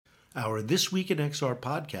Our This Week in XR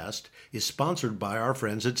podcast is sponsored by our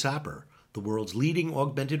friends at Zapper, the world's leading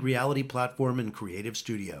augmented reality platform and creative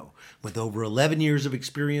studio, with over 11 years of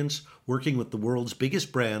experience working with the world's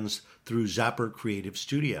biggest brands through Zapper Creative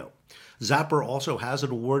Studio. Zapper also has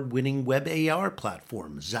an award-winning web AR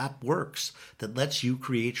platform, ZapWorks, that lets you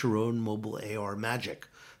create your own mobile AR magic.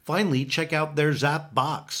 Finally, check out their Zap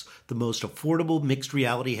Box, the most affordable mixed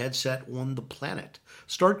reality headset on the planet.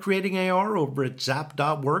 Start creating AR over at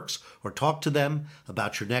zap.works or talk to them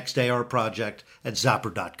about your next AR project at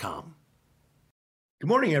zapper.com. Good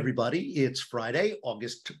morning, everybody. It's Friday,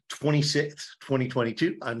 August 26th,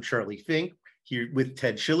 2022. I'm Charlie Fink here with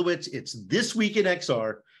Ted Schilowitz. It's This Week in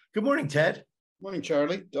XR. Good morning, Ted. Morning,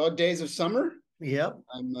 Charlie. Dog days of summer. Yep.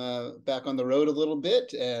 I'm back on the road a little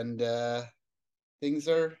bit, and things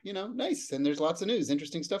are, nice. And there's lots of news,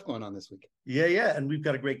 interesting stuff going on this week. Yeah. And we've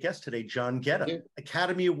got a great guest today, John Guetta, Yeah.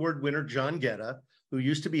 Academy Award winner John Guetta, who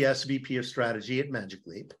used to be SVP of strategy at Magic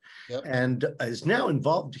Leap, Yep. and is now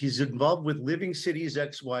involved. He's involved with Living Cities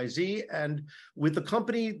XYZ and with a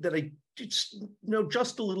company that I just know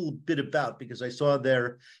just a little bit about because I saw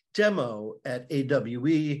their demo at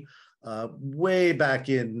AWE way back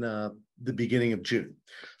in the beginning of June.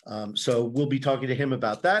 So we'll be talking to him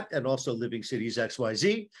about that and also Living Cities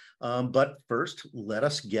XYZ. But first, let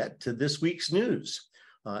us get to this week's news.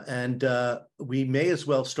 And we may as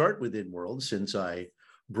well start with InWorld since I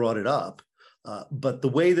brought it up. But the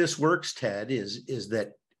way this works, Ted, is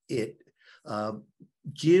that it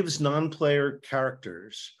gives non-player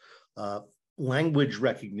characters language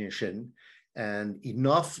recognition and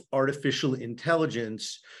enough artificial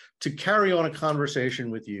intelligence to carry on a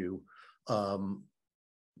conversation with you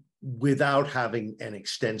without having an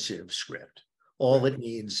extensive script. All it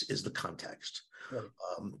needs is the context.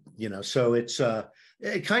 Right. So it's a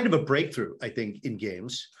kind of a breakthrough, I think, in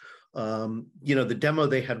games. The demo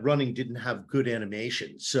they had running didn't have good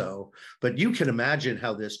animation. But you can imagine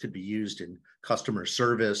how this could be used in customer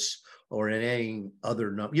service or in any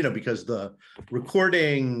other, because the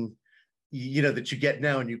recording, that you get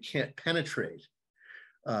now and you can't penetrate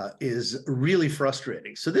is really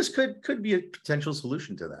frustrating. So this could be a potential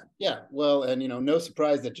solution to that. Yeah, well, and no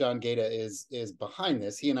surprise that John Guetta is behind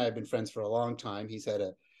this. He and I have been friends for a long time. He's had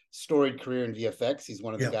a storied career in VFX. He's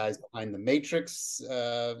one of the guys behind The Matrix.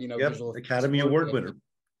 Visual Academy Award winner.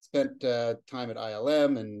 Spent time at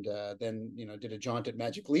ILM and then did a jaunt at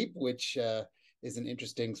Magic Leap, which is an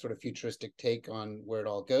interesting sort of futuristic take on where it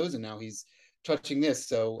all goes. And now he's touching this.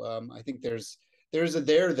 So I think there's a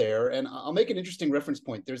there, and I'll make an interesting reference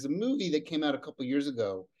point. There's a movie that came out a couple years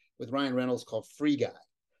ago with Ryan Reynolds called Free Guy,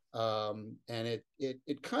 and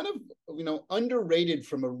it kind of underrated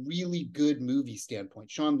from a really good movie standpoint.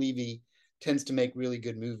 Sean Levy tends to make really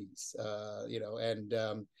good movies,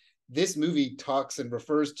 and this movie talks and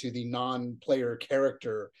refers to the non-player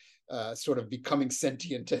character sort of becoming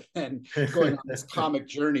sentient and going on this comic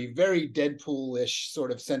journey. Very Deadpool-ish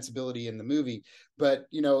sort of sensibility in the movie, but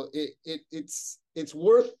it's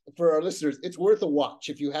worth, for our listeners, it's worth a watch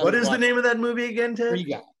if you have. What is the name of that movie again, Ted?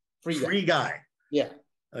 Free Guy. Yeah.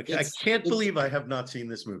 Okay. I can't believe I have not seen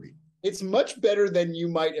this movie. It's much better than you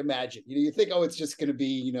might imagine. You think, oh, it's just going to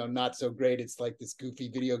be, not so great. It's like this goofy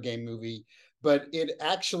video game movie, but it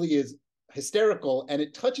actually is hysterical and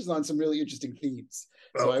it touches on some really interesting themes.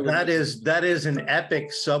 So that is an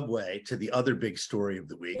epic segue to the other big story of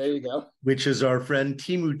the week. There you go. Which is our friend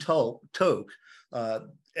Teemu Tok,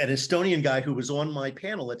 an Estonian guy who was on my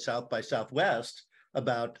panel at South by Southwest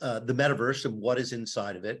about the metaverse and what is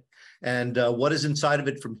inside of it. And what is inside of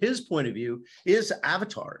it from his point of view is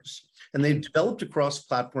avatars. And they've developed a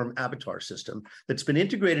cross-platform avatar system that's been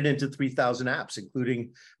integrated into 3,000 apps,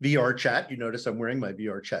 including VR chat. You notice I'm wearing my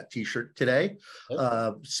VR chat t-shirt today.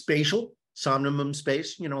 Spatial, Somnum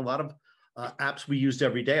Space, a lot of apps we used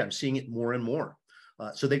every day. I'm seeing it more and more.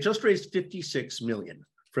 So they just raised 56 million.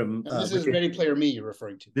 From this is Ready Player Me you're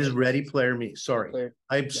referring to. This is Ready Player Me. Sorry.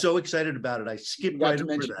 I'm so excited about it. I skipped right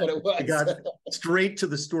over that. I got straight to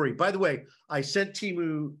the story. By the way, I sent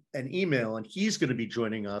Teemu an email and he's going to be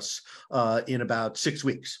joining us in about 6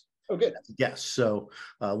 weeks. Oh, good. Yes. So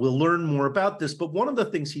we'll learn more about this. But one of the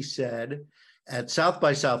things he said at South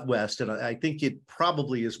by Southwest, and I think it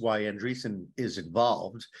probably is why Andreessen is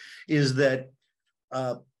involved, is that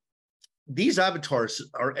these avatars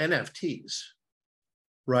are NFTs.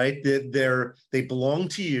 Right, they belong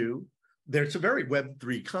to you. It's a very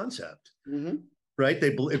Web3 concept, right?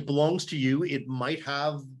 It belongs to you. It might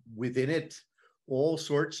have within it all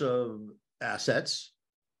sorts of assets,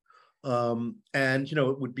 and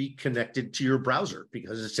it would be connected to your browser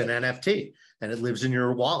because it's an NFT and it lives in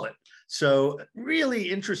your wallet. So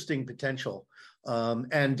really interesting potential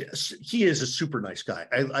And he is a super nice guy.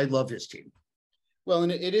 I love his team. Well,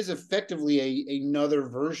 and it is effectively another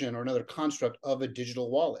version or another construct of a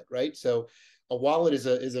digital wallet, right? So a wallet is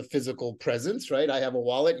a physical presence, right? I have a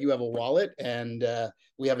wallet, you have a wallet, and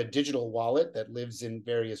we have a digital wallet that lives in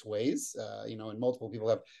various ways. And multiple people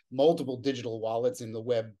have multiple digital wallets in the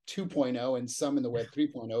Web 2.0 and some in the Web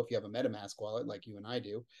 3.0 if you have a MetaMask wallet like you and I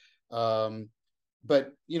do.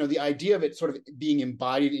 But the idea of it sort of being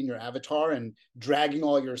embodied in your avatar and dragging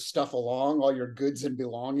all your stuff along, all your goods and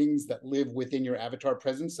belongings that live within your avatar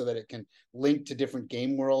presence so that it can link to different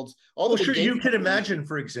game worlds. Well, sure, you can imagine,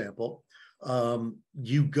 for example,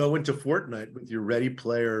 you go into Fortnite with your Ready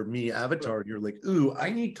Player Me avatar, and you're like, ooh,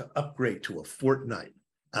 I need to upgrade to a Fortnite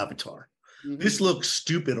avatar. This looks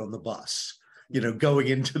stupid on the bus, going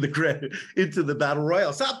into the battle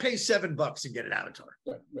royale. So I'll pay $7 and get an avatar.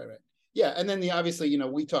 Right. Yeah, and then obviously,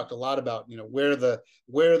 we talked a lot about, where the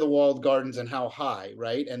walled gardens and how high,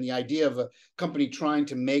 right? And the idea of a company trying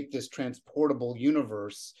to make this transportable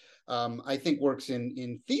universe, I think works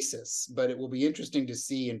in thesis, but it will be interesting to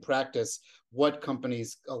see in practice what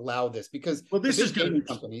companies allow this, because this is going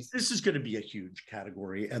to be a huge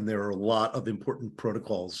category, and there are a lot of important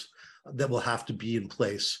protocols that will have to be in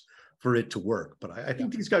place for it to work. But I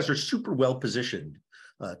think these guys are super well positioned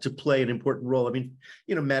to play an important role. I mean,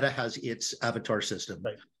 Meta has its avatar system.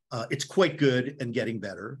 Right. It's quite good and getting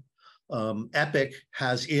better. Epic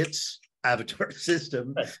has its avatar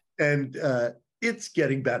system, right, and it's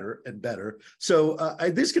getting better and better. So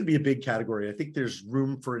this could be a big category. I think there's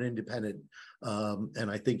room for an independent,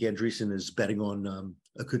 and I think Andreessen is betting on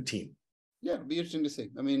a good team. Yeah, it'll be interesting to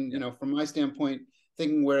see. I mean, from my standpoint,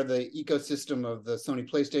 thinking where the ecosystem of the Sony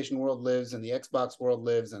PlayStation world lives and the Xbox world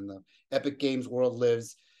lives and the Epic Games world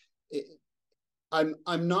lives, I'm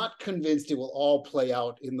not convinced it will all play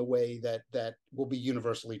out in the way that will be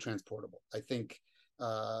universally transportable. I think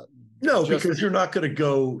no, because you're not going to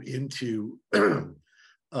go into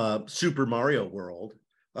Super Mario World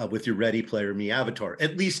with your Ready Player Me avatar,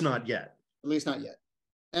 at least not yet.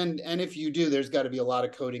 And if you do, there's got to be a lot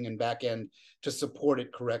of coding and back end to support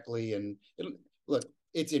it correctly. And look,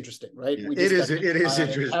 it's interesting, right? Yeah, it is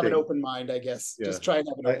interesting. Have an open mind, I guess. Yeah. Just try and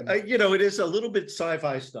have an open mind. It is a little bit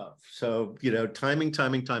sci-fi stuff. So, timing.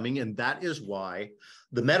 And that is why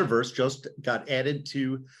the metaverse just got added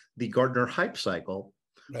to the Gartner hype cycle,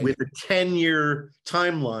 right, with a 10-year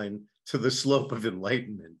timeline to the slope of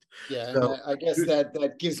enlightenment. Yeah, so, and I guess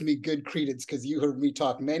that gives me good credence, because you heard me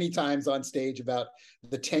talk many times on stage about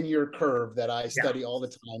the 10-year curve that I study all the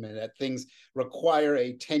time, and that things require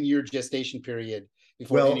a 10-year gestation period.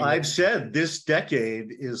 Well, I've said this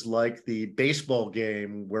decade is like the baseball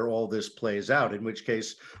game where all this plays out, in which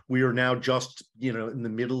case we are now just, in the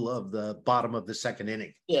middle of the bottom of the second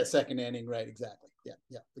inning. Yeah, second inning, right, exactly.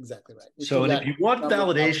 Yeah, exactly right. So, and if you want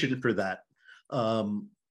validation for that,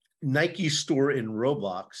 Nike store in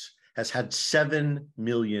Roblox has had 7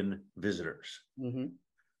 million visitors.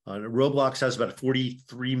 Roblox has about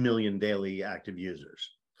 43 million daily active users.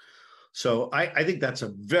 So I think that's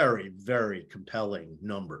a very, very compelling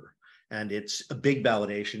number. And it's a big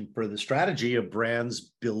validation for the strategy of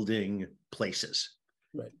brands building places.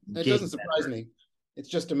 Right. It doesn't surprise me. It's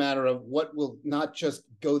just a matter of what will not just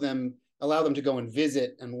allow them to go and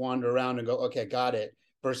visit and wander around and go, okay, got it,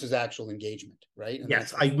 versus actual engagement, right? And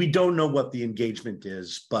yes, we don't know what the engagement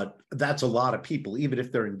is, but that's a lot of people, even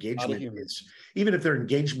if their engagement is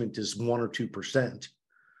 1 or 2%.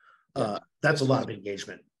 That's a lot of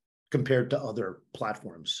engagement compared to other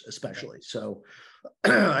platforms, especially. So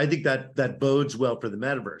I think that bodes well for the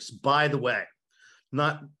metaverse. By the way,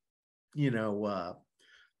 not,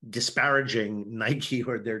 disparaging Nike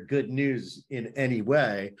or their good news in any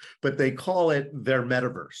way, but they call it their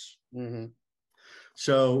metaverse.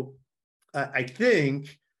 So I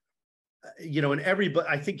think, and everybody,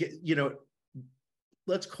 I think,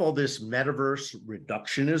 let's call this metaverse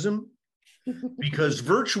reductionism. Because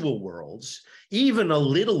virtual worlds, even a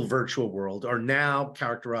little virtual world, are now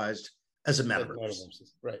characterized as a metaverse.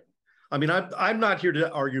 Right. I mean, I'm not here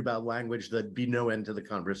to argue about language. That'd be no end to the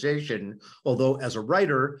conversation. Although as a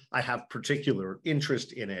writer, I have particular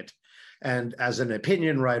interest in it. And as an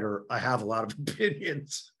opinion writer, I have a lot of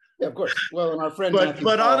opinions. Yeah, of course. Well, and our friend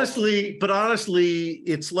but honestly,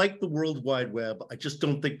 it's like the World Wide Web. I just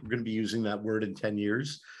don't think we're going to be using that word in 10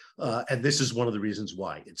 years. And this is one of the reasons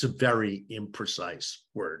why. It's a very imprecise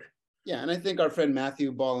word. Yeah, and I think our friend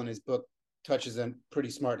Matthew Ball in his book touches on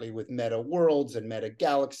pretty smartly with meta worlds and meta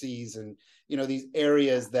galaxies, and these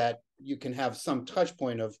areas that you can have some touch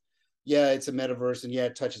point of, yeah, it's a metaverse, and yeah,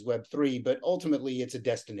 it touches Web3, but ultimately it's a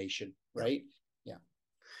destination, right? Yeah.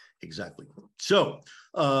 Exactly. So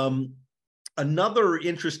Another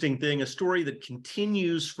interesting thing, a story that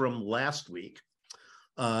continues from last week,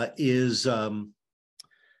 is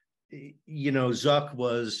Zuck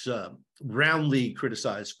was roundly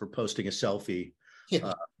criticized for posting a selfie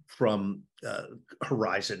from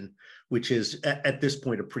Horizon, which is at this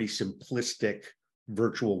point a pretty simplistic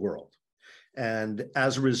virtual world. And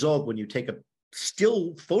as a result, when you take a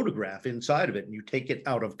still photograph inside of it and you take it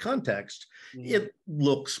out of context, it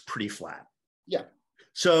looks pretty flat. Yeah.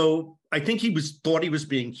 So I think he thought he was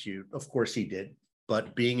being cute. Of course he did.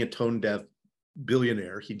 But being a tone-deaf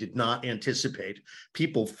billionaire, he did not anticipate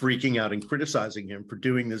people freaking out and criticizing him for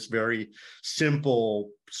doing this very simple,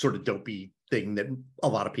 sort of dopey thing that a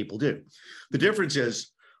lot of people do. The difference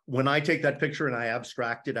is when I take that picture and I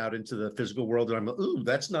abstract it out into the physical world and I'm like, ooh,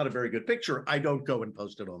 that's not a very good picture, I don't go and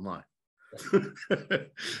post it online.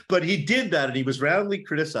 But he did that and he was roundly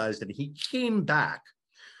criticized, and he came back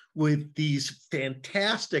with these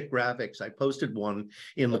fantastic graphics. I posted one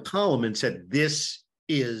in the column and said, this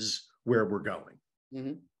is where we're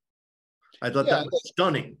going. I thought that was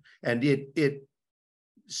stunning. And it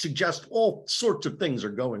suggests all sorts of things are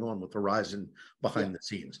going on with Horizon behind the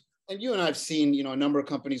scenes. And you and I have seen, a number of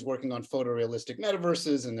companies working on photorealistic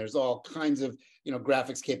metaverses, and there's all kinds of,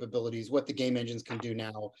 graphics capabilities. What the game engines can do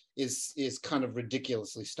now is kind of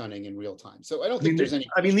ridiculously stunning in real time. So I don't think there's any.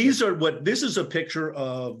 I mean, this is a picture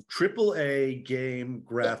of AAA game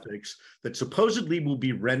graphics that supposedly will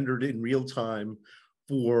be rendered in real time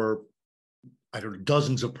for, I don't know,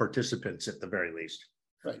 dozens of participants at the very least.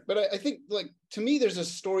 Right. But I think, to me, therethere's a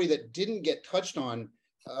story that didn't get touched on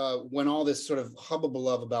when all this sort of hubbub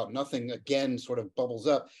about nothing again sort of bubbles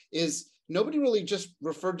up, is nobody really just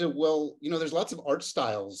referred to, well, there's lots of art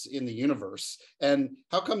styles in the universe, and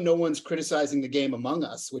how come no one's criticizing the game Among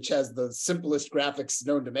Us, which has the simplest graphics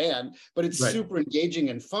known to man, but it's super engaging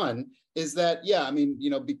and fun? Is that,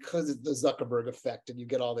 because of the Zuckerberg effect, and you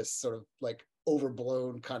get all this sort of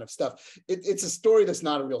overblown kind of stuff. It's a story that's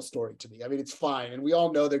not a real story to me. I mean, it's fine. And we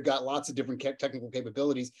all know they've got lots of different technical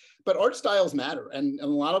capabilities, but art styles matter. And in a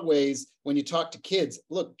lot of ways, when you talk to kids,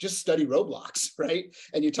 look, just study Roblox, right?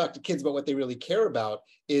 And you talk to kids about what they really care about.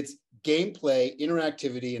 It's gameplay,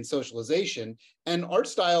 interactivity, and socialization. And art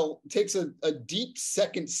style takes a deep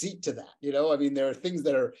second seat to that. I mean, there are things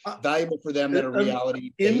that are valuable for them that are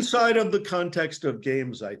reality based. Inside of the context of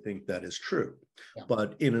games, I think that is true. Yeah.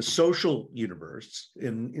 But in a social universe,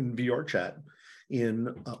 in VR chat,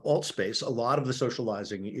 in alt space, a lot of the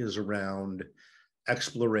socializing is around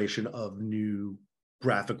exploration of new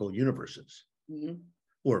graphical universes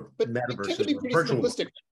or metaverses or virtual worlds.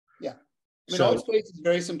 Yeah. I mean, alt space is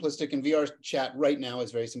very simplistic, and VR chat right now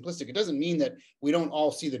is very simplistic. It doesn't mean that we don't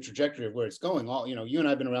all see the trajectory of where it's going. You and I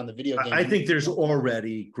have been around the video game. I think there's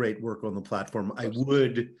already great work on the platform. I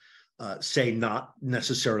would say not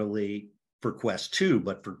necessarily for Quest 2,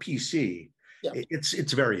 but for PC,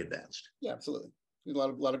 it's very advanced. Yeah, absolutely. There's a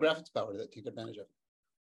lot of graphics power that you take advantage of.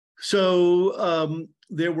 So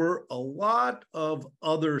there were a lot of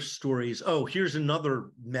other stories. Oh, here's another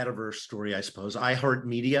metaverse story, I suppose.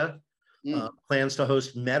 iHeartMedia plans to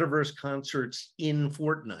host metaverse concerts in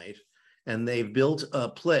Fortnite, and they've built a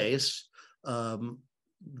place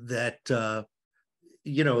that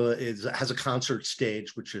has a concert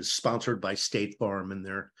stage, which is sponsored by State Farm, and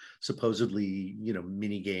they're supposedly,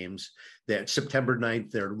 mini games. That September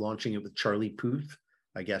 9th, they're launching it with Charlie Puth.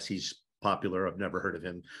 I guess he's popular. I've never heard of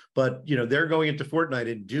him. But, they're going into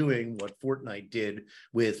Fortnite and doing what Fortnite did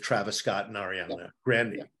with Travis Scott and Ariana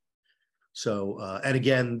Grande. Yeah. So, and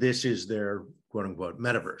again, this is their quote unquote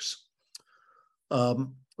metaverse.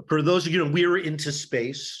 For those of you, we're into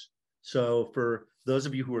space. So for those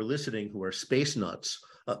of you who are listening, who are space nuts,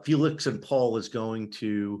 Felix and Paul is going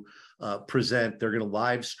to present, they're going to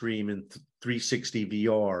live stream in 360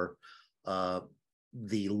 VR,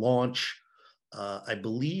 the launch, I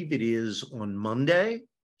believe it is on Monday.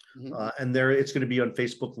 And it's going to be on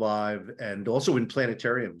Facebook Live and also in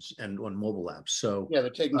planetariums and on mobile apps. So they're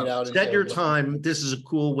taking it out. Set your time. This is a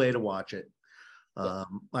cool way to watch it.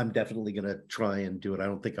 I'm definitely going to try and do it. I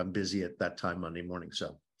don't think I'm busy at that time Monday morning.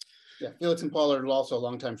 So yeah, Felix and Paul are also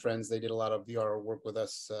longtime friends. They did a lot of VR work with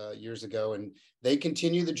us years ago, and they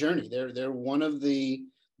continue the journey. They're one of the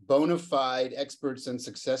bona fide experts and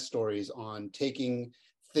success stories on taking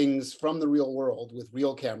things from the real world with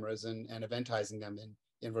real cameras and eventizing them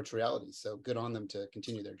in virtual reality. So good on them to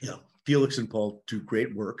continue their journey. Yeah, Felix and Paul do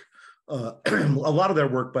great work. A lot of their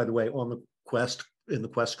work, by the way, on the Quest, in the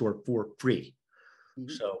Quest store for free.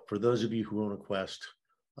 So for those of you who own a Quest,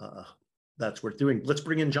 that's worth doing. Let's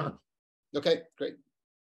bring in John. Okay, great.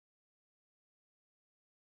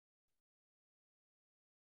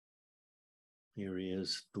 Here he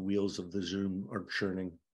is. The wheels of the Zoom are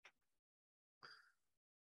churning.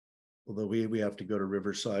 Although we have to go to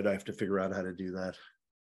Riverside, I have to figure out how to do that.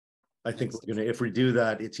 I think we're gonna, if we do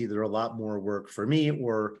that, it's either a lot more work for me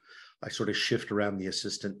or I sort of shift around the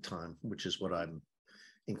assistant time, which is what I'm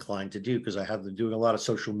inclined to do because I have been doing a lot of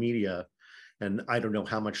social media, and I don't know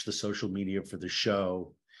how much the social media for the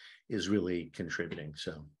show is really contributing.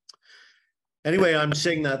 So anyway, I'm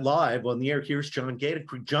saying that live on the air. Here's John Gaeta.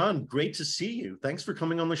 John, great to see you. Thanks for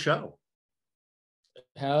coming on the show.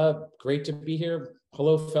 Great to be here.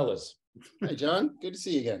 Hello, fellas. Hi, John. Good to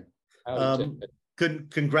see you again.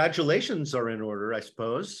 Congratulations are in order, I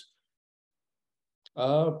suppose.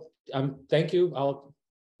 Thank you. I'll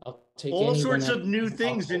take all sorts of new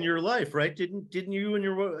things in your life, right? Didn't you and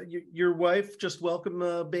your wife just welcome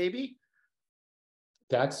a baby?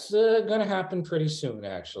 That's going to happen pretty soon,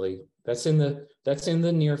 actually. That's in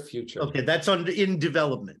the near future. Okay, that's in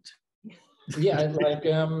development. Yeah, like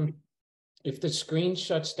if the screen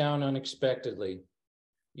shuts down unexpectedly,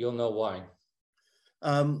 you'll know why.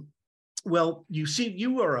 Well, you see,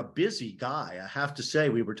 you are a busy guy. I have to say,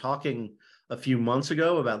 we were talking a few months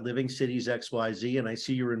ago about Living Cities XYZ, and I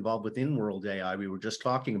see you're involved with InWorld AI. We were just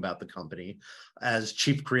talking about the company as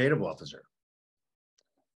Chief Creative Officer.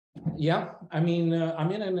 Yeah, I mean,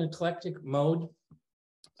 I'm in an eclectic mode.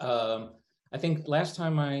 I think last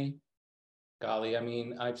time I've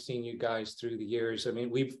seen you guys through the years. I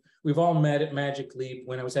mean, we've all met at Magic Leap.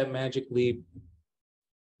 When I was at Magic Leap,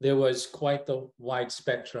 there was quite the wide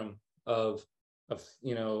spectrum of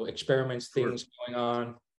experiments, things going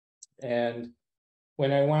on. And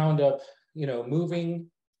when I wound up, moving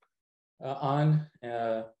on,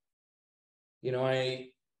 I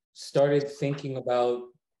started thinking about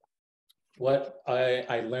what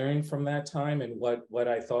I learned from that time and what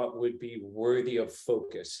I thought would be worthy of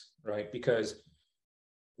focus, right? Because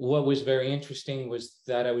what was very interesting was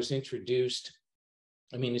that I was introduced.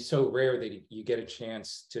 I mean, it's so rare that you get a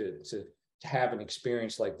chance to have an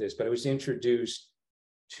experience like this, but I was introduced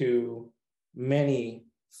to many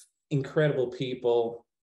incredible people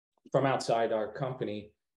from outside our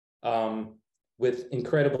company with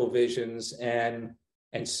incredible visions and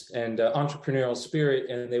entrepreneurial spirit,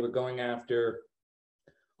 and they were going after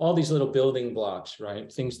all these little building blocks,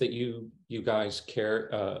 right? Things that you guys care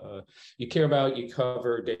about, you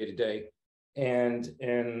cover day to day. And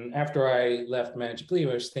after I left Magic Leap,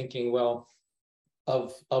 I was thinking, well,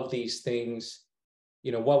 of these things,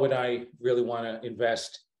 what would I really want to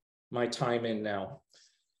invest my time in now?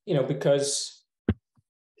 Because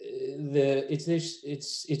it's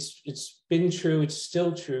been true, it's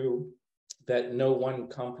still true that no one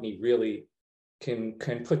company really can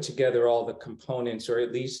put together all the components, or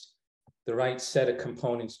at least the right set of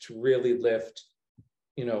components to really lift,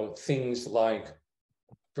 things like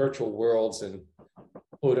virtual worlds and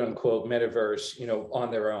quote unquote metaverse,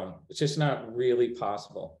 on their own. It's just not really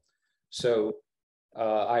possible. So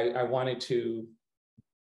I wanted to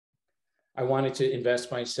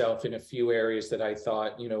invest myself in a few areas that I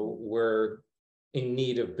thought, were in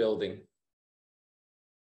need of building.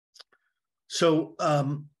 So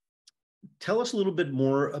tell us a little bit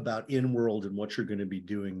more about InWorld and what you're going to be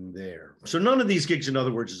doing there. So none of these gigs, in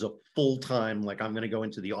other words, is a full-time, like I'm going to go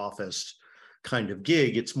into the office kind of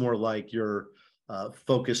gig. It's more like you're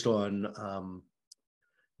focused on,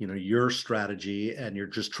 your strategy, and you're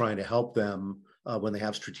just trying to help them when they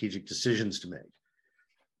have strategic decisions to make.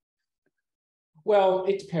 Well,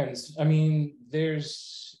 it depends. I mean,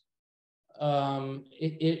 there's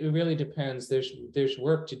it really depends. There's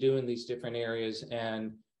work to do in these different areas,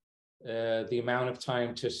 and the amount of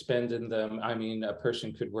time to spend in them. I mean, a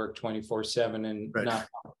person could work 24/7 and right. Not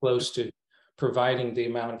close to providing the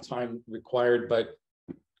amount of time required. But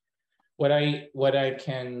what I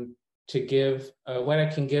can give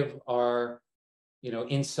are,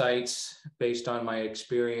 insights based on my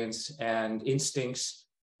experience and instincts,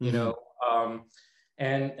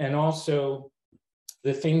 and also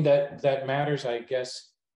the thing that matters, I guess.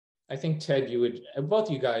 I think, Ted, both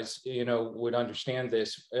you guys, would understand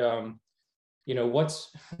this.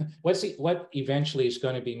 What eventually is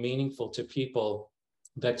going to be meaningful to people,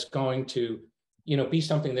 that's going to, be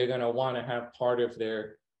something they're going to want to have part of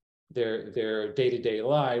their day-to-day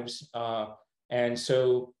lives. And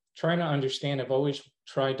so trying to understand, I've always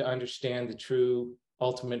tried to understand the true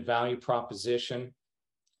ultimate value proposition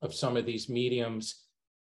of some of these mediums.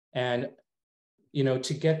 And,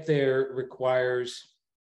 to get there requires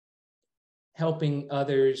helping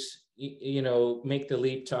others, make the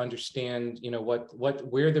leap to understand,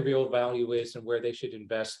 where the real value is and where they should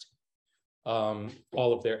invest all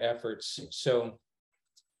of their efforts. So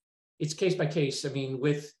it's case by case. I mean,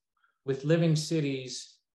 with with Living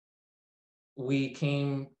Cities, we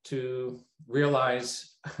came to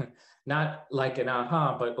realize, not like an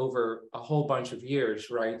aha, but over a whole bunch of years,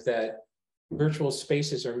 right, that virtual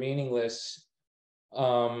spaces are meaningless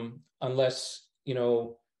unless,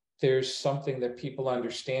 there's something that people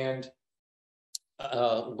understand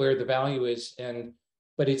where the value is.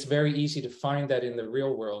 But it's very easy to find that in the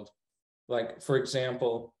real world. Like, for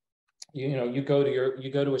example, you go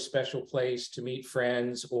to a special place to meet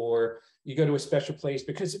friends, or you go to a special place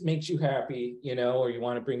because it makes you happy, or you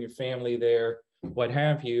want to bring your family there, what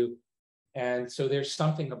have you. And so there's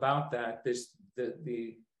something about that.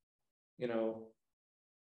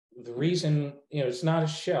 The reason, it's not a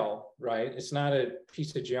shell, right? It's not a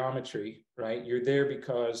piece of geometry, right? You're there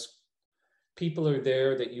because people are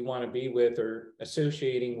there that you want to be with or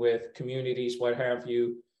associating with, communities, what have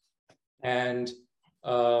you. And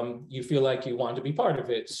you feel like you want to be part of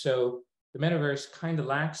it. So the metaverse kind of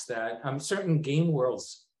lacks that. Certain game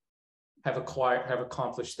worlds have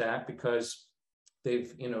accomplished that because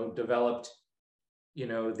they've, developed,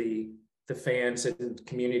 the fans and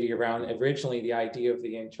community around originally the idea of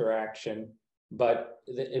the interaction, but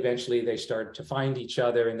eventually they start to find each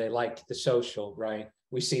other and they like the social, right?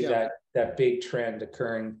 We see that big trend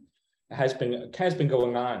occurring, has been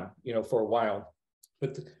going on, for a while.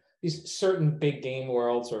 But these certain big game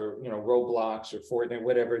worlds, or Roblox or Fortnite,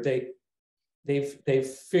 whatever, they've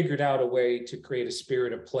figured out a way to create a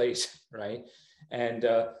spirit of place, right? And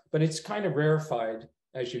but it's kind of rarefied,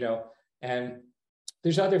 as you know. And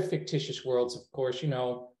there's other fictitious worlds, of course,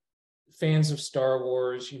 fans of Star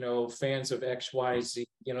Wars, fans of XYZ,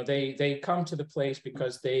 they come to the place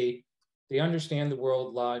because they understand the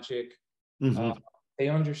world logic. Mm-hmm. They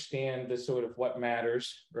understand the sort of what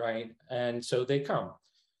matters, right? And so they come.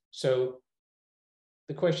 So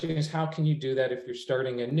the question is, how can you do that if you're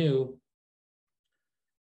starting anew?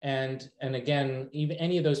 And again, even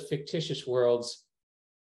any of those fictitious worlds,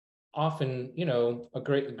 often, a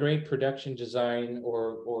great production design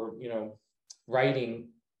or writing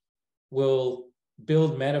will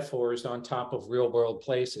build metaphors on top of real world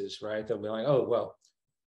places, right? They'll be like, oh, well,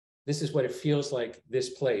 this is what it feels like,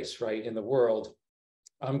 this place, right, in the world.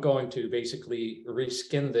 I'm going to basically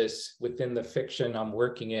reskin this within the fiction I'm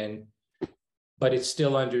working in, but it's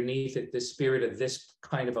still underneath it, the spirit of this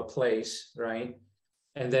kind of a place, right?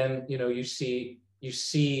 And then, you see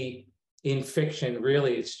in fiction,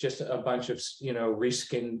 really, it's just a bunch of,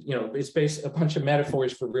 reskinned, it's a bunch of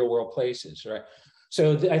metaphors for real world places, right?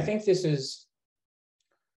 So I think this is,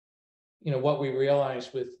 what we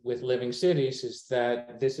realize with Living Cities is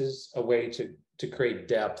that this is a way to create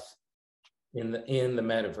depth in the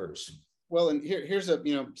metaverse. Well, and here's a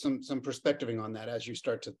some perspectiving on that as you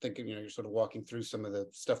start to think, you're sort of walking through some of the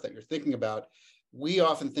stuff that you're thinking about. We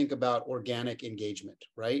often think about organic engagement,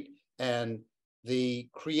 right? And the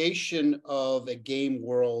creation of a game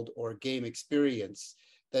world or a game experience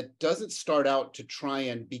that doesn't start out to try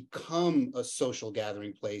and become a social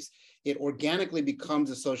gathering place. It organically becomes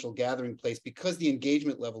a social gathering place because the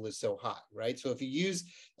engagement level is so high, right? So if you use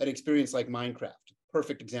an experience like Minecraft,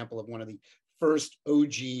 perfect example of one of the first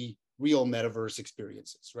OG real metaverse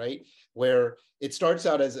experiences, right? Where it starts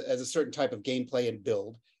out as a certain type of gameplay and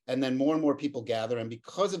build, and then more and more people gather. And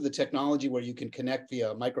because of the technology where you can connect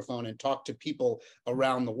via a microphone and talk to people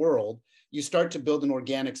around the world, you start to build an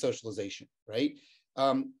organic socialization, right?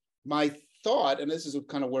 My thought, and this is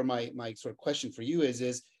kind of where my sort of question for you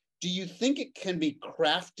is do you think it can be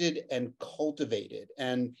crafted and cultivated?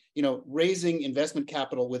 And, raising investment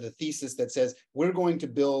capital with a thesis that says we're going to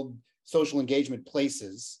build social engagement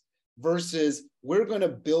places versus we're going to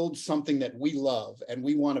build something that we love and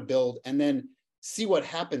we want to build and then see what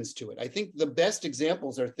happens to it. I think the best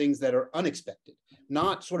examples are things that are unexpected,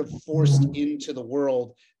 not sort of forced into the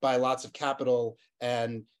world by lots of capital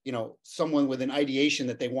and, someone with an ideation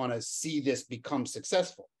that they want to see this become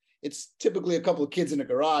successful. It's typically a couple of kids in a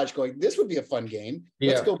garage going, this would be a fun game.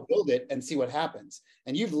 Let's go build it and see what happens.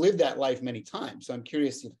 And you've lived that life many times. So I'm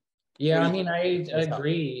curious. Yeah, I mean, I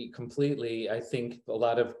agree completely. I think a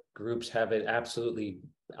lot of groups have it absolutely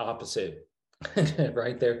opposite,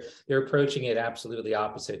 right? They're approaching it absolutely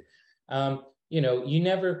opposite. You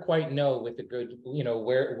never quite know with the good,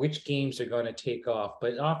 which games are going to take off,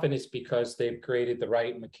 but often it's because they've created the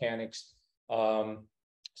right mechanics,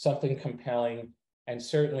 something compelling, and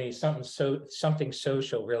certainly something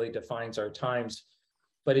social really defines our times.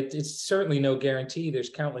 But it's certainly no guarantee. There's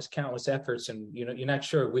countless efforts, and you're not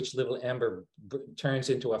sure which little ember turns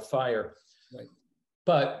into a fire. Right.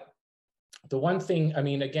 But the one thing, I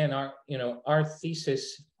mean, again, our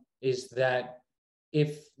thesis is that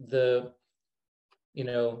if the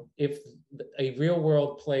if a real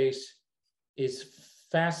world place is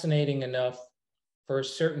fascinating enough for a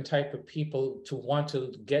certain type of people to want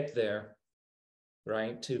to get there,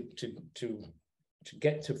 right? To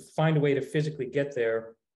find a way to physically get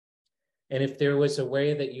there. And if there was a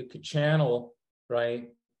way that you could channel, right,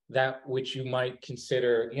 that which you might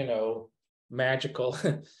consider, magical,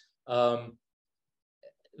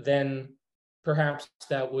 then perhaps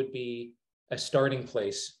that would be a starting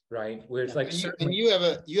place, right? Where it's like and you have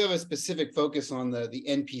a specific focus on the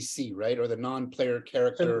NPC, right, or the non-player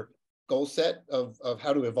character goal set of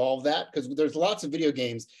how to evolve that, because there's lots of video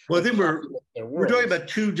games. Well, I think we're talking about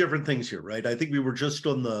two different things here, right? I think we were just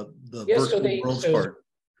on the virtual worlds part.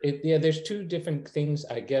 There's two different things,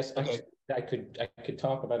 I guess. Okay. I could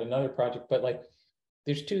talk about another project, but like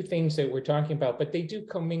there's two things that we're talking about, but they do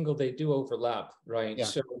commingle, they do overlap, right? Yeah.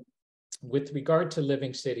 So with regard to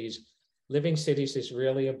Living Cities is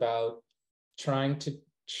really about trying to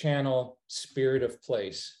channel spirit of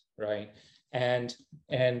place, right? And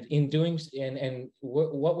in doing, and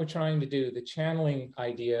what we're trying to do, the channeling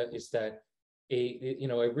idea is that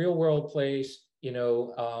a real world place,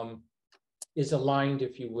 is aligned,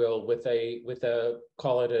 if you will, with a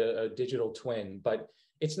call it a digital twin, but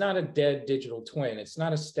it's not a dead digital twin. It's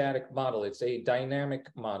not a static model. It's a dynamic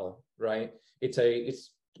model, right?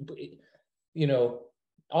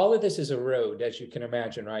 All of this is a road, as you can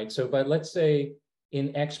imagine, right? So, but let's say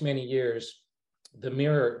in X many years, the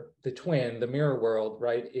mirror world,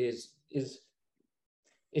 right, it's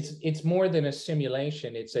more than a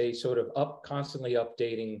simulation. It's a sort of constantly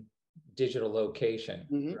updating digital location,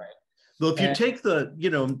 Mm-hmm. right? Well, if you take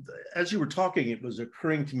as you were talking, it was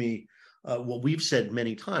occurring to me what we've said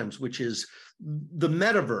many times, which is the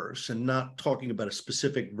metaverse, and not talking about a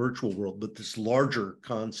specific virtual world, but this larger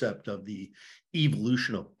concept of the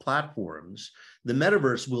evolution of platforms. The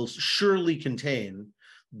metaverse will surely contain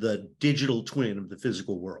the digital twin of the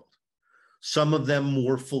physical world. Some of them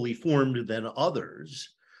more fully formed than others,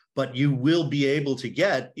 but you will be able to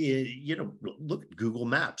get, look at Google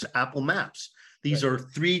Maps, Apple Maps. These are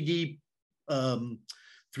 3D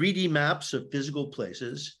maps of physical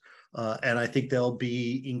places. And I think they'll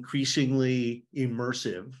be increasingly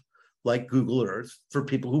immersive, like Google Earth, for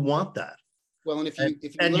people who want that. Well, and if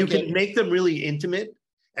you can make them really intimate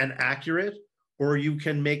and accurate, or you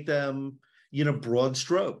can make them, broad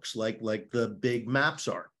strokes, like the big maps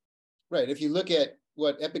are. Right. If you look at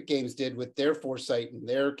what Epic Games did with their foresight and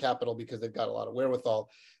their capital, because they've got a lot of wherewithal.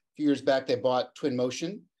 A few years back, they bought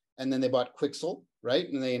Twinmotion, and then they bought Quixel, right?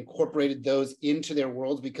 And they incorporated those into their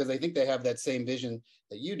worlds, because I think they have that same vision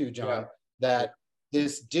that you do, John, that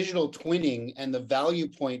this digital twinning and the value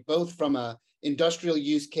point, both from a industrial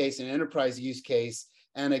use case, an enterprise use case,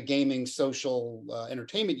 and a gaming social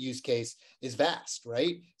entertainment use case is vast,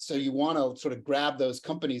 right? So you want to sort of grab those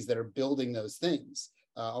companies that are building those things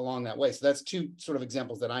along that way. So that's two sort of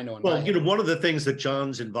examples that I know. One of the things that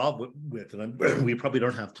John's involved with, and we probably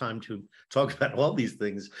don't have time to talk about all these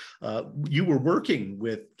things. You were working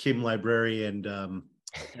with Kim Library and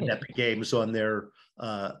Epic Games on their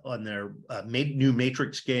new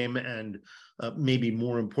Matrix game, and maybe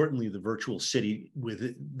more importantly, the virtual city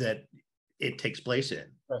that it takes place in.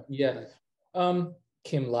 Yeah.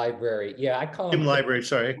 Kim Library. Yeah, I call him Kim Library,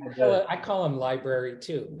 sorry. I call him Library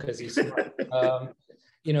too, because he's smart.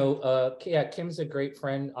 Kim's a great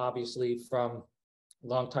friend, obviously, from a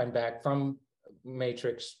long time back, from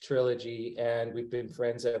Matrix trilogy, and we've been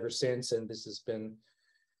friends ever since. And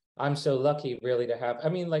I'm so lucky really to have,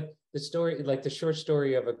 the short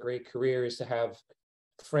story of a great career is to have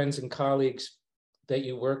friends and colleagues that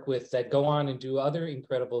you work with that go on and do other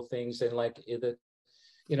incredible things. And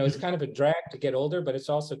it's kind of a drag to get older, but it's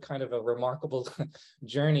also kind of a remarkable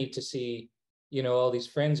journey to see, all these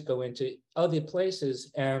friends go into other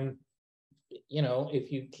places. And, if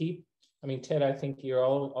you keep, Ted, I think you're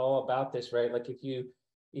all about this, right? Like if you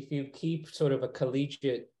keep sort of a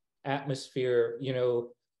collegiate atmosphere,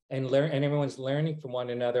 and learn, and everyone's learning from one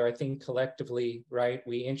another, I think collectively, right,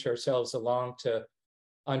 we inch ourselves along to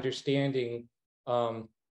understanding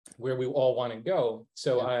where we all want to go.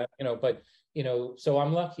 So, so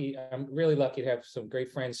I'm really lucky to have some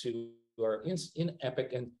great friends who are in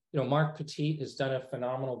Epic. And, Mark Petit has done a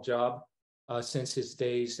phenomenal job since his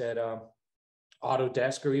days at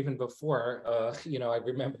Autodesk, or even before. I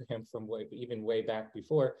remember him from way back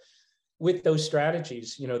before, with those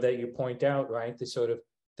strategies, that you point out, right? The sort of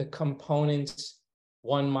the components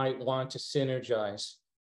one might want to synergize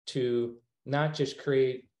to not just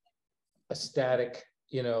create a static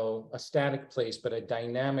place, but a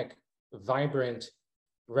dynamic, vibrant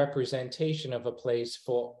representation of a place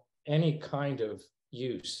for any kind of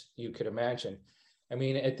use you could imagine. I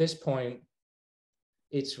mean, at this point,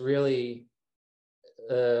 it's really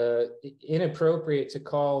inappropriate to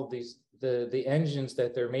call the engines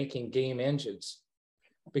that they're making game engines,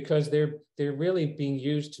 because they're really being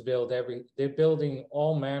used to build they're building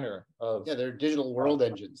all manner of. Yeah, they're digital world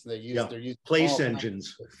engines. They're used place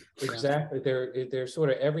engines. Exactly. They're sort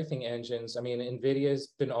of everything engines. I mean,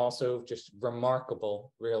 NVIDIA's been also just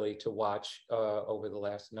remarkable, really, to watch over the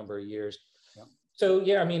last number of years. Yeah. So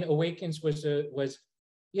yeah, I mean, Awakens was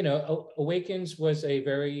Awakens was a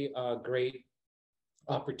very great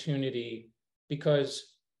opportunity,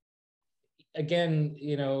 because again,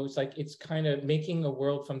 it's like, it's kind of making a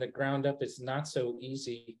world from the ground up is not so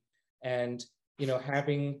easy. And,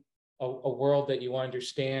 having a world that you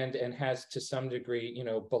understand and has to some degree,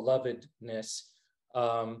 belovedness,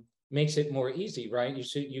 makes it more easy, right?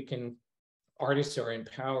 Artists are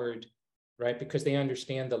empowered, right? Because they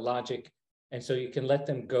understand the logic. And so you can let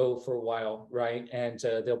them go for a while, right? And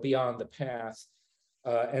they'll be on the path.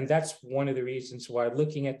 And that's one of the reasons why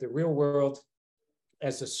looking at the real world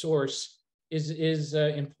as a source is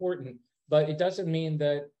important, but it doesn't mean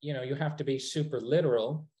that, you have to be super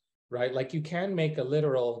literal, right? Like, you can make a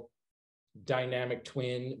literal dynamic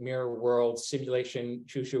twin, mirror world, simulation,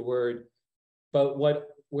 choose your word. But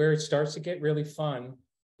where it starts to get really fun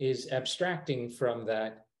is abstracting from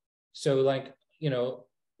that. So like,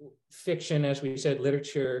 fiction, as we said,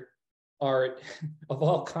 literature, art of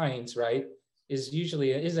all kinds, right,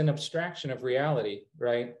 is an abstraction of reality,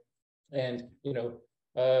 right? And,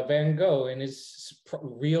 Van Gogh in his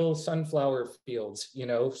real sunflower fields,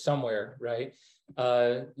 somewhere, right,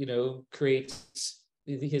 creates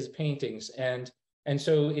his paintings. And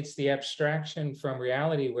so it's the abstraction from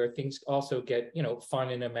reality where things also get, fun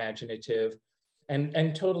and imaginative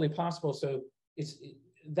and totally possible. So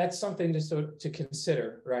that's something to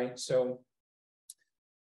consider, right? So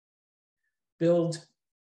build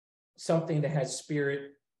something that has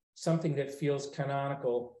spirit, something that feels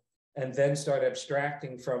canonical, and then start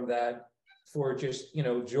abstracting from that for just,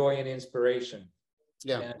 joy and inspiration.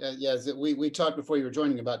 Yeah, we talked before you were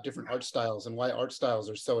joining about different art styles and why art styles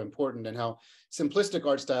are so important, and how simplistic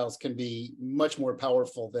art styles can be much more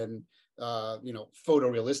powerful than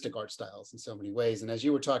photorealistic art styles in so many ways. And as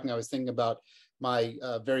you were talking, I was thinking about my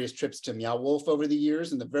various trips to Meow Wolf over the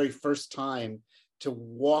years, and the very first time to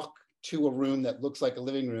walk to a room that looks like a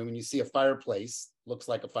living room, and you see a fireplace, looks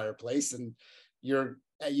like a fireplace, and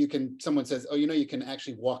someone says, oh, you can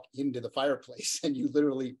actually walk into the fireplace, and you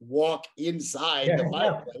literally walk inside the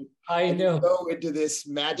fireplace. I know. Go into this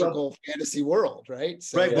magical fantasy world, right?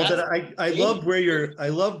 So right. Well, then I love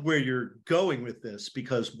where you're going with this,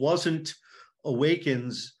 because wasn't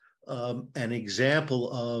Awakens an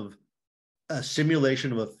example of a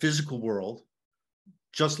simulation of a physical world,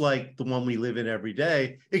 just like the one we live in every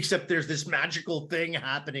day, except there's this magical thing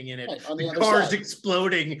happening in it, right, cars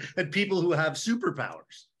exploding and people who have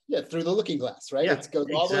superpowers. Yeah, through the looking glass, right? Yeah, it goes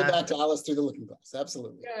all the way back to Alice through the looking glass.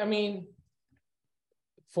 Absolutely. Yeah, I mean,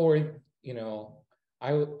 for,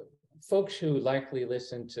 folks who likely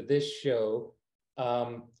listen to this show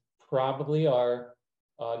probably are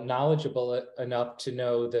knowledgeable enough to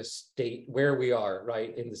know the state where we are,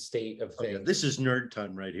 right, in the state of things. Yeah, this is nerd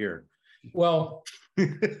time right here. Well,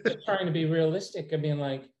 trying to be realistic. I mean,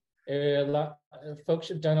 like, folks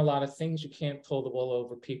have done a lot of things. You can't pull the wool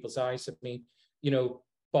over people's eyes. I mean,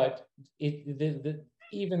 but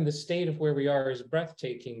even the state of where we are is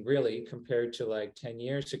breathtaking, really, compared to like 10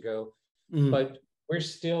 years ago. But we're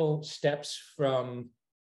still steps from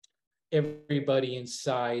everybody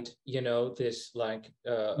inside, this like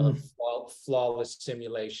flawless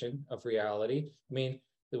simulation of reality. I mean,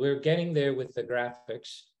 we're getting there with the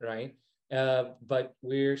graphics, right? But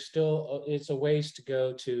we're still, it's a ways to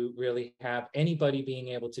go to really have anybody being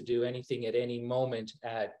able to do anything at any moment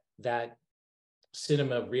at that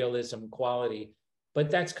cinema realism quality. But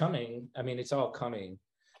that's coming. I mean, it's all coming,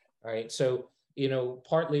 right? So,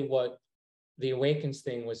 partly what the Awakens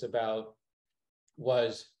thing was about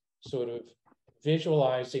was sort of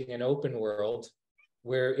visualizing an open world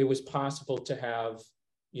where it was possible to have,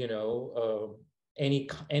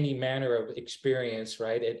 any manner of experience,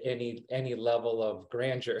 right, at any level of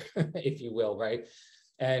grandeur, if you will, right?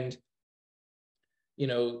 And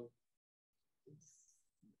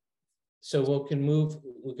so we can move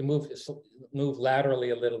laterally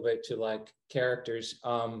a little bit to like characters.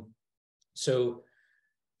 So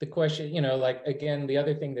the question, like, again, the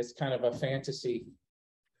other thing that's kind of a fantasy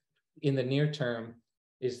in the near term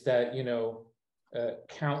is that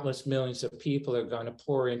countless millions of people are going to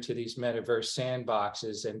pour into these metaverse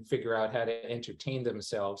sandboxes and figure out how to entertain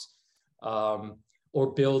themselves,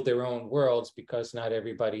 or build their own worlds, because not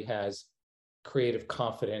everybody has creative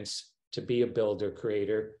confidence to be a builder,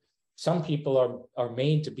 creator. Some people are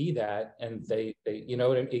made to be that, and they you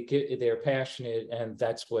know, they're passionate, and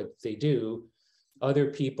that's what they do.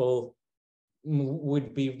 Other people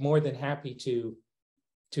would be more than happy to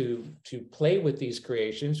play with these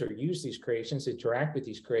creations or use these creations, interact with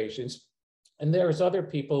these creations. And there's other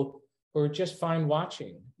people who are just fine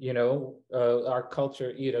watching, you know, our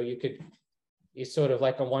culture, you know, it's sort of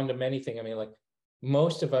like a one-to-many thing. I mean, like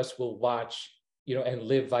most of us will watch, you know, and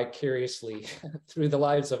live vicariously through the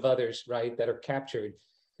lives of others, right, that are captured.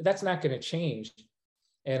 That's not going to change.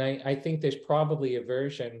 And I think there's probably a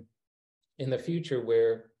version in the future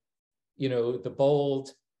where, you know, the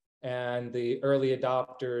bold and the early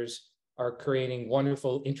adopters are creating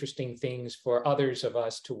wonderful, interesting things for others of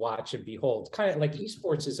us to watch and behold. Kind of like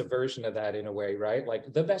esports is a version of that in a way, right?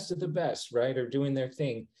 Like the best of the best, right, are doing their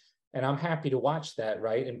thing. And I'm happy to watch that,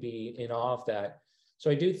 right, and be in awe of that.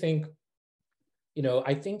 So I do think, you know,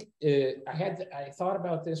 I think I thought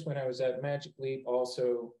about this when I was at Magic Leap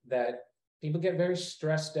also, that people get very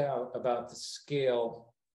stressed out about the scale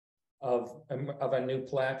of a new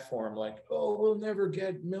platform, like, oh, we'll never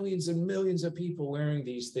get millions and millions of people wearing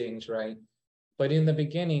these things, right? But in the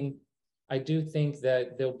beginning, I do think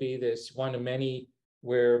that there'll be this one of many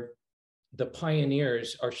where the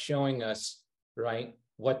pioneers are showing us, right,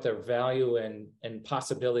 what their value and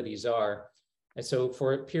possibilities are. And so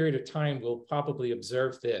for a period of time, we'll probably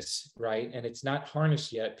observe this, right? And it's not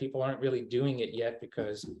harnessed yet. People aren't really doing it yet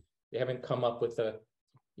because they haven't come up with the,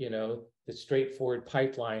 you know, the straightforward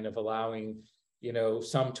pipeline of allowing, you know,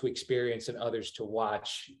 some to experience and others to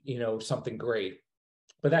watch, you know, something great.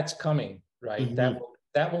 But that's coming, right? Mm-hmm.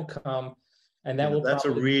 That will come, and that will. That's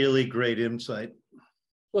probably, a really great insight.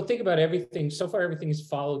 Well, think about everything. So far, everything has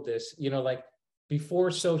followed this. You know, like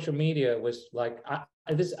before social media was like,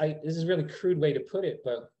 this is a really crude way to put it,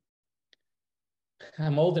 but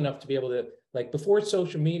I'm old enough to be able to, like, before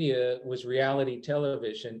social media was reality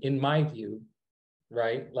television, in my view,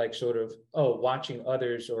 right? Like sort of, watching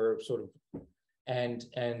others or sort of, and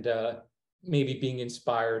maybe being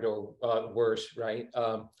inspired or worse, right?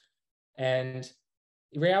 And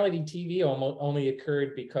reality TV only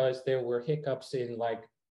occurred because there were hiccups in, like,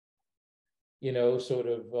 you know, sort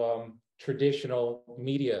of traditional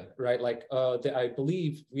media, right? Like I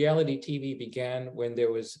believe reality TV began when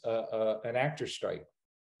there was an actor strike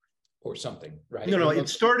or something, right? No, it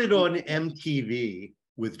started on MTV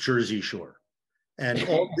with Jersey Shore.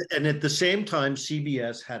 And at the same time,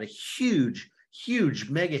 CBS had a huge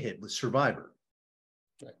mega hit with Survivor.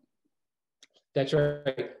 Right. That's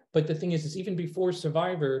right. But the thing is even before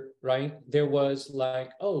Survivor, right, there was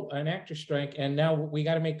like, an actor strike, and now we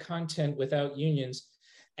got to make content without unions.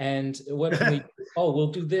 And what can we? We'll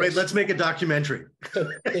do this. Right, let's make a documentary. So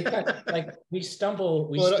they kind of, like, we stumble.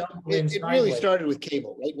 It really started with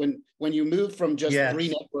cable, right? When you move from just 3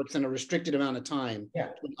 networks in a restricted amount of time to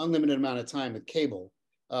an unlimited amount of time with cable,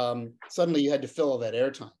 suddenly you had to fill all that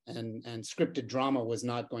airtime, and scripted drama was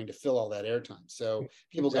not going to fill all that airtime. So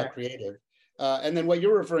people got creative. And then what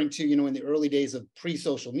you're referring to, you know, in the early days of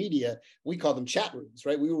pre-social media, we call them chat rooms,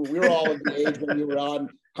 right? We were all at the age when we were on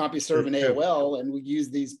CompuServe and AOL, and we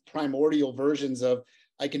used these primordial versions of,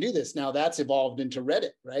 I can do this. Now that's evolved into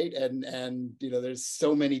Reddit, right? And you know, there's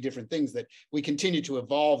so many different things that we continue to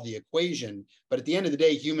evolve the equation. But at the end of the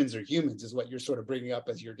day, humans are humans, is what you're sort of bringing up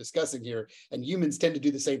as you're discussing here. And humans tend to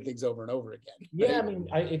do the same things over and over again. Yeah, right?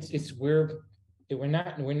 I mean,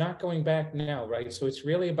 we're not going back now, right? So it's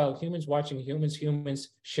really about humans watching humans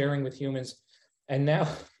sharing with humans, and now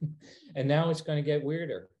it's going to get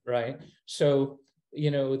weirder, right? So, you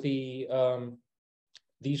know, these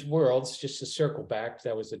worlds, just to circle back,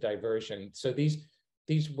 that was a diversion. So these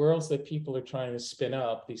worlds that people are trying to spin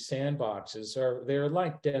up, these sandboxes, they're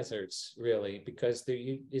like deserts, really, because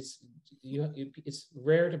it's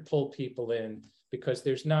rare to pull people in because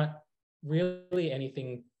there's not really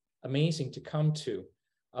anything amazing to come to.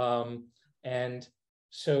 And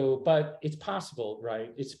so, but it's possible,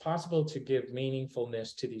 right? It's possible to give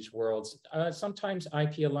meaningfulness to these worlds. Sometimes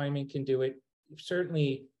IP alignment can do it.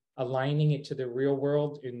 Certainly aligning it to the real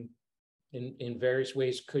world in various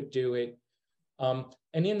ways could do it. And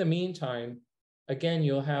in the meantime, again,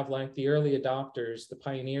 you'll have like the early adopters, the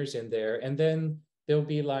pioneers in there, and then they'll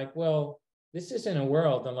be like, well, this isn't a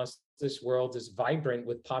world unless this world is vibrant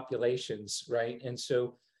with populations, right? And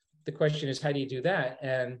so the question is, how do you do that?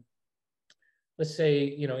 And let's say,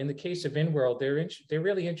 you know, in the case of InWorld, they're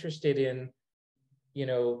really interested in, you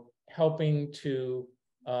know, helping to,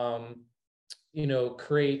 you know,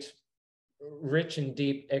 create rich and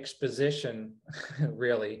deep exposition,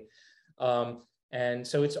 really. And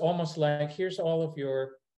so it's almost like, here's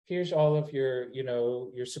here's all of your, you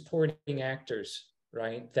know, your supporting actors,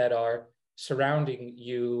 right, that are surrounding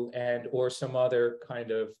you, and or some other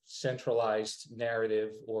kind of centralized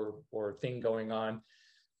narrative or thing going on.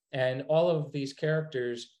 And all of these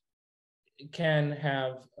characters can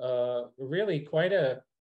have really quite a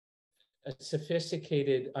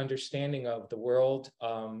sophisticated understanding of the world,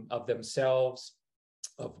 of themselves,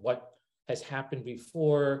 of what has happened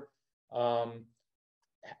before,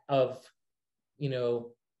 of, you know,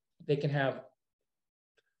 they can have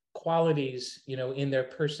qualities, you know, in their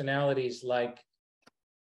personalities, like,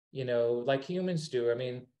 you know, like humans do. I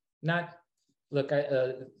mean, not, look,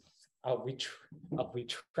 I'll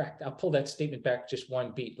retract, I'll pull that statement back just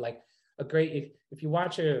one beat. Like a great, if you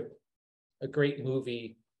watch a great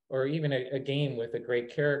movie, or even a game with a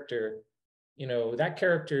great character, you know, that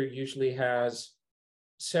character usually has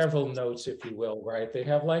several notes, if you will, right? They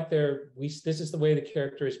have like this is the way the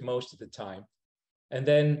character is most of the time. And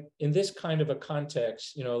then in this kind of a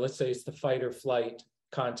context, you know, let's say it's the fight or flight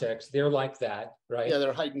context, they're like that, right? Yeah,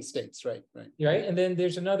 they're heightened states, right? Right. And then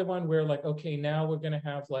there's another one where, like, okay, now we're going to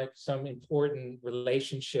have like some important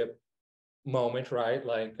relationship moment, right?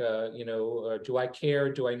 Like, you know, do I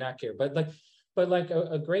care? Do I not care? But like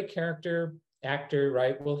a great character actor,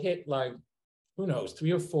 right, will hit like, who knows,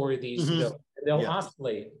 3 or 4 of these notes. They'll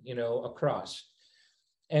oscillate, you know, across.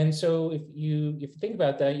 And so if you think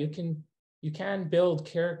about that, you can build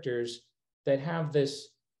characters that have this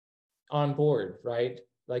on board, right?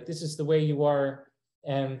 Like, this is the way you are,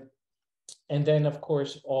 and then of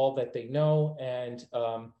course all that they know,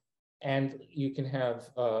 and you can have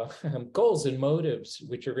goals and motives,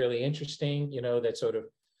 which are really interesting, you know, that sort of,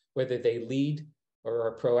 whether they lead or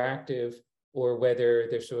are proactive, or whether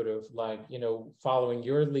they're sort of like, you know, following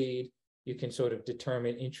your lead. You can sort of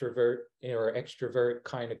determine introvert or extrovert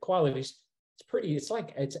kind of qualities.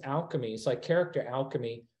 It's alchemy. It's like character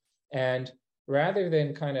alchemy. And rather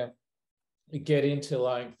than kind of get into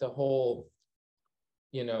like the whole,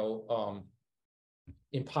 you know,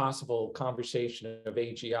 impossible conversation of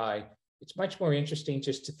AGI, it's much more interesting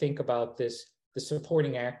just to think about the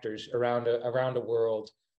supporting actors around a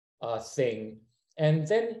world thing. And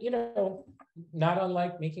then, you know, not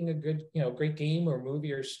unlike making a good, you know, great game or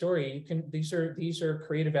movie or story, these are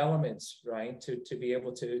creative elements, right, to be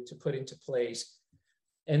able to put into place.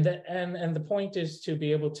 And the point is to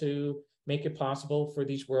be able to make it possible for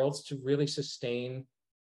these worlds to really sustain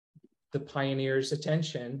the pioneer's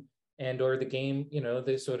attention, and or the game, you know,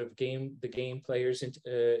 the game players'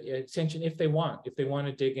 attention, if they want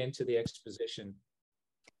to dig into the exposition.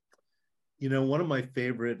 You know, one of my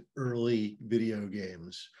favorite early video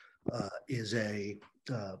games is a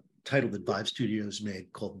title that Vive Studios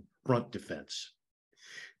made called Front Defense.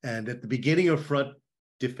 And at the beginning of Front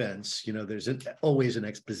Defense, you know, there's always an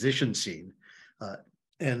exposition scene.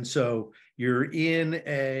 And so you're in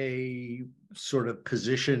a sort of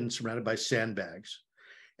position surrounded by sandbags.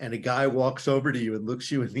 And a guy walks over to you and looks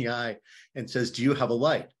you in the eye and says, "Do you have a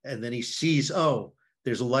light?" And then he sees, oh,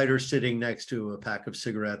 there's a lighter sitting next to a pack of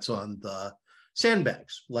cigarettes on the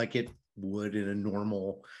sandbags, like it would in a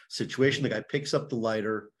normal situation. The guy picks up the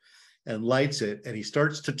lighter and lights it, and he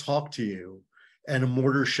starts to talk to you, and a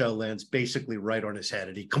mortar shell lands basically right on his head,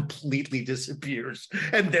 and he completely disappears.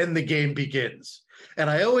 And then the game begins. And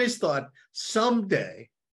I always thought, someday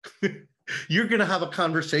you're going to have a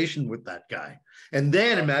conversation with that guy. And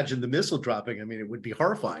then imagine the missile dropping. I mean, it would be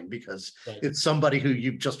horrifying because it's somebody who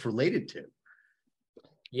you've just related to.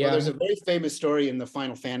 Yeah, well, there's a very famous story in the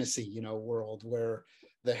Final Fantasy, you know, world where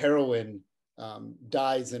the heroine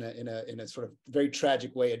dies in a sort of very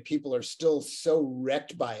tragic way, and people are still so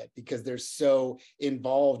wrecked by it because they're so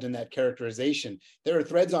involved in that characterization. There are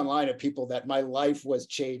threads online of people that my life was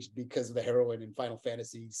changed because of the heroine in Final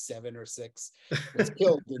Fantasy 7 or 6 was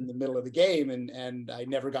killed in the middle of the game, and I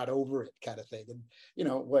never got over it, kind of thing. And you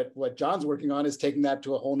know what John's working on is taking that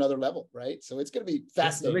to a whole nother level, right? So it's going to be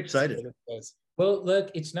fascinating. I'm excited. Well,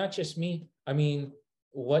 look, it's not just me. I mean,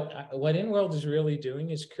 what InWorld is really doing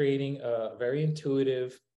is creating a very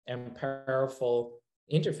intuitive and powerful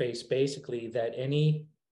interface, basically, that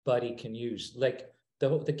anybody can use. Like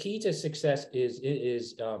the key to success is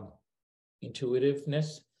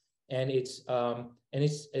intuitiveness, and it's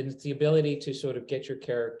the ability to sort of get your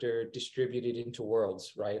character distributed into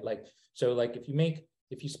worlds, right? Like, so like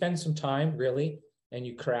if you spend some time really and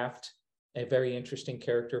you craft a very interesting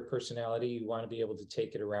character personality, you want to be able to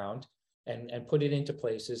take it around and put it into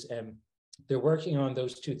places. And they're working on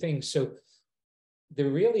those two things. So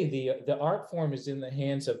the art form is in the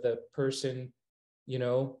hands of the person, you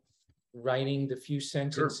know, writing the few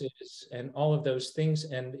sentences and all of those things.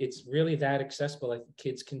 And it's really that accessible. Like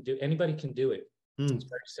kids can do, anybody can do it. It's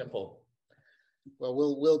very simple.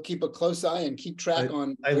 Well, we'll keep a close eye and keep track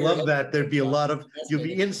on. I love that. There'd be a lot of, you'll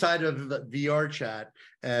be inside of the VR chat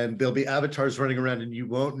and there'll be avatars running around and you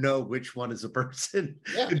won't know which one is a person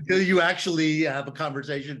until you actually have a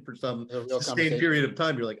conversation for some sustained period of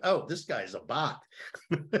time. You're like, oh, this guy's a bot.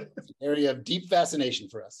 Area of deep fascination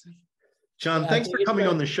for us. John, thanks for coming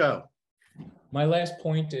on the show. My last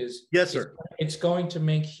point is, yes, sir. It's going to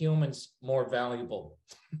make humans more valuable.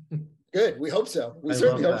 Good. We hope so. We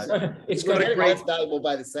certainly hope so. It's going to be less valuable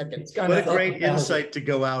by the second. What a great insight to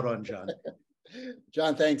go out on, John.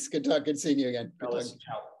 John, thanks. Good talk. Good seeing you again. All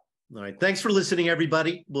right. Thanks for listening,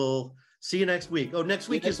 everybody. We'll see you next week. Oh, next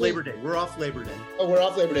week is Labor Day. We're off Labor Day. Oh, we're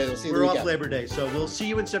off Labor Day. We'll see you. We're off Labor Day. So we'll see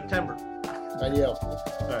you in September. Radio.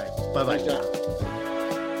 All right. Bye-bye. Thanks, John.